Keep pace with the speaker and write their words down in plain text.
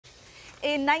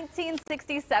In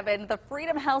 1967, the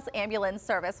Freedom House Ambulance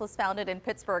Service was founded in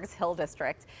Pittsburgh's Hill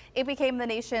District. It became the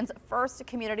nation's first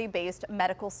community-based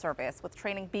medical service with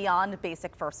training beyond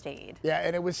basic first aid. Yeah,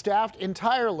 and it was staffed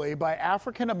entirely by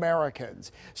African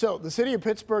Americans. So the city of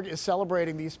Pittsburgh is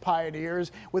celebrating these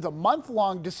pioneers with a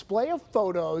month-long display of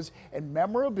photos and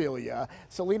memorabilia.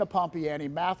 Selena Pompiani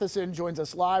Matheson joins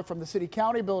us live from the City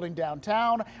County building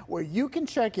downtown, where you can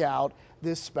check out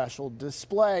this special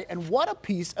display. And what a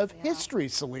piece of history,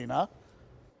 Selena.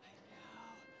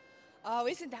 Oh,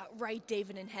 isn't that right,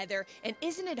 David and Heather? And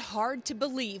isn't it hard to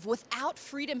believe without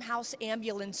Freedom House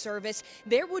Ambulance Service,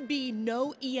 there would be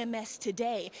no EMS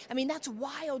today? I mean, that's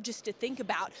wild just to think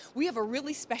about. We have a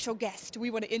really special guest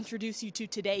we want to introduce you to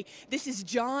today. This is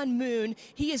John Moon.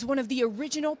 He is one of the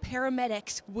original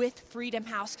paramedics with Freedom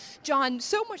House. John,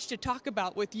 so much to talk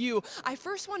about with you. I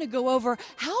first want to go over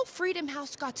how Freedom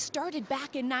House got started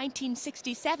back in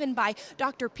 1967 by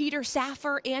Dr. Peter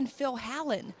Saffer and Phil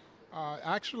Hallen.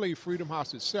 Actually, Freedom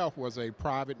House itself was a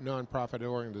private, nonprofit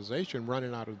organization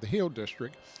running out of the Hill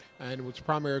District, and was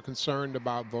primarily concerned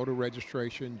about voter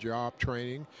registration, job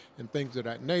training, and things of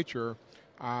that nature.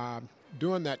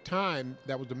 During that time,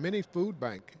 there was a mini food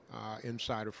bank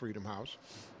inside of Freedom House,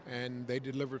 and they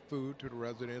delivered food to the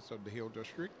residents of the Hill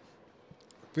District.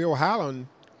 Phil Hallen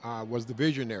was the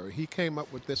visionary. He came up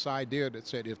with this idea that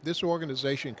said, if this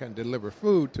organization can deliver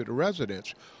food to the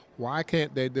residents, why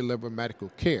can't they deliver medical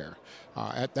care?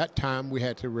 At that time, we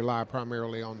had to rely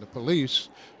primarily on the police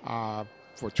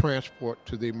for transport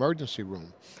to the emergency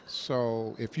room.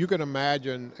 So if you can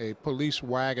imagine a police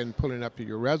wagon pulling up to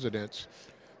your residence,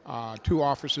 two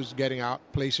officers getting out,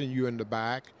 placing you in the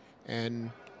back,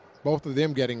 and both of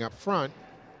them getting up front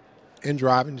and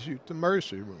driving you to the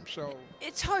emergency room. So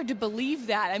it's hard to believe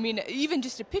that. I mean, even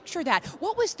just to picture that.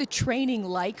 What was the training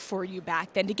like for you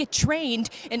back then to get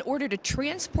trained in order to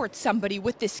transport somebody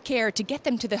with this care to get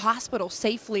them to the hospital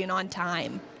safely and on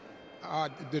time?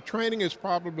 The training is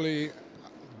probably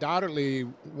undoubtedly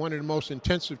one of the most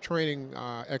intensive training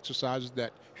exercises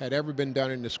that had ever been done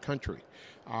in this country.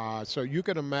 So you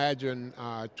can imagine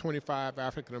 25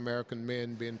 African American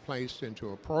men being placed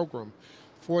into a program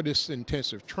for this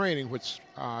intensive training, which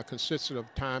consisted of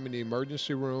time in the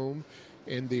emergency room,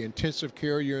 in the intensive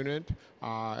care unit,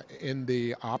 in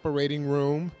the operating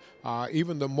room,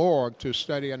 even the morgue to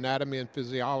study anatomy and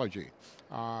physiology.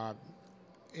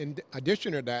 In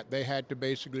addition to that, they had to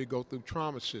basically go through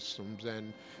trauma systems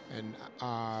and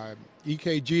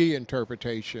EKG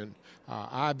interpretation,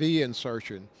 IV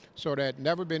insertion. So there had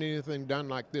never been anything done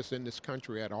like this in this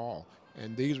country at all.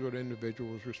 And these were the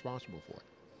individuals responsible for it.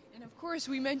 And of course,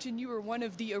 we mentioned you were one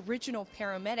of the original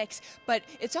paramedics, but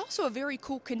it's also a very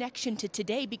cool connection to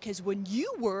today, because when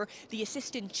you were the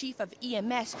assistant chief of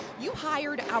EMS, you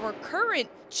hired our current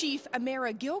chief,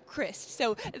 Amara Gilchrist.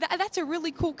 So that's a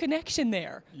really cool connection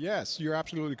there. Yes, you're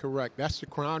absolutely correct. That's the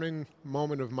crowning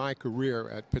moment of my career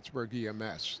at Pittsburgh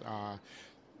EMS.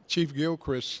 Chief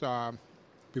Gilchrist,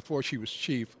 before she was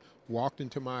chief, walked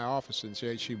into my office and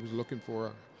said she was looking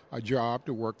for a job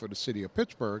to work for the city of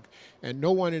Pittsburgh, and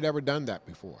no one had ever done that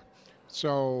before.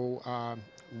 So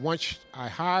once I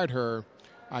hired her,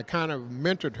 I kind of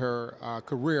mentored her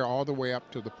career all the way up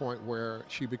to the point where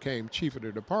she became chief of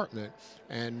the department.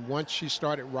 And once she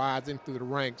started rising through the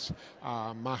ranks,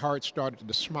 my heart started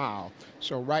to smile.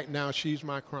 So right now, she's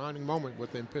my crowning moment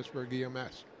within Pittsburgh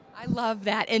EMS. I love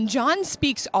that. And John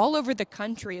speaks all over the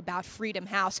country about Freedom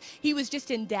House. He was just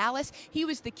in Dallas. He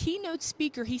was the keynote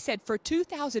speaker. He said, for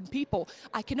 2,000 people.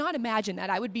 I cannot imagine that.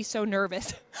 I would be so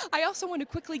nervous. I also want to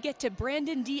quickly get to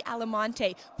Brandon D.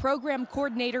 Alamonte, program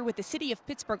coordinator with the City of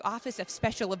Pittsburgh Office of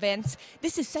Special Events.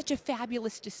 This is such a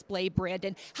fabulous display,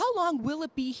 Brandon. How long will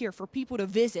it be here for people to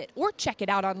visit or check it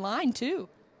out online, too?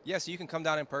 Yes, you can come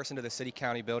down in person to the City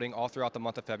County building all throughout the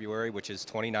month of February, which is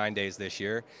 29 days this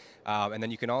year. And then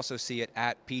you can also see it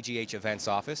at PGH Events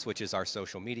Office, which is our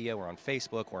social media. We're on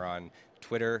Facebook, we're on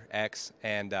Twitter, X,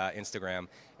 and Instagram.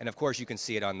 And of course, you can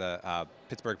see it on the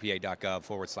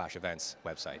pittsburghpa.gov/events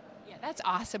website. Yeah, that's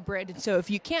awesome, Brandon. So if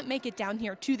you can't make it down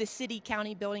here to the City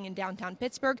County building in downtown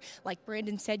Pittsburgh, like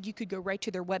Brandon said, you could go right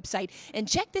to their website. And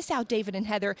check this out, David and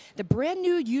Heather, the brand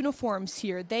new uniforms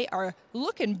here. They are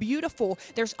looking beautiful.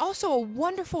 There's also a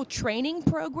wonderful training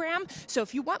program. So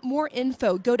if you want more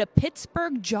info, go to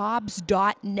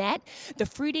pittsburghjobs.net. The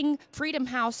Freedom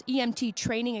House EMT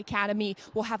Training Academy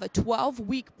will have a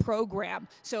 12-week program.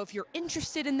 So if you're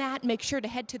interested in that, make sure to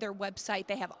head to their website.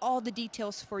 They have all the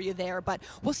details for you there. But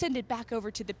we'll send it back over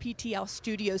to the PTL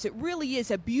studios. It really is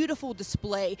a beautiful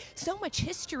display. So much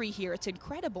history here. It's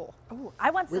incredible. Oh, I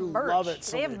want some merch. Love it,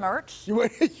 Do they have merch? You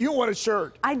want a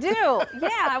shirt? I do.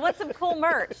 Yeah, I want some cool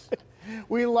merch.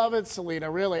 We love it, Selena,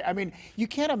 really. I mean, you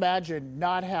can't imagine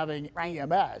not having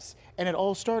EMS. And it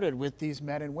all started with these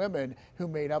men and women who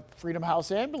made up Freedom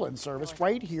House Ambulance Service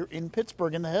right here in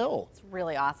Pittsburgh in the Hill. It's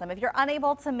really awesome. If you're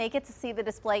unable to make it to see the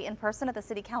display in person at the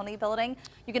City County building,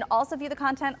 you can also view the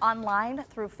content online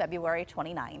through February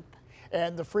 29th.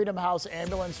 And the Freedom House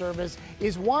Ambulance Service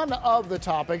is one of the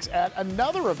topics at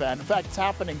another event. In fact, it's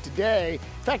happening today.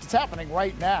 In fact, it's happening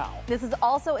right now. This is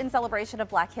also in celebration of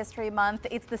Black History Month.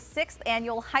 It's the 6th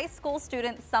annual High School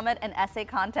Student Summit and Essay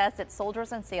Contest at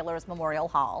Soldiers and Sailors Memorial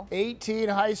Hall. 18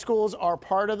 high schools are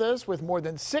part of this with more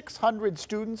than 600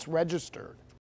 students registered.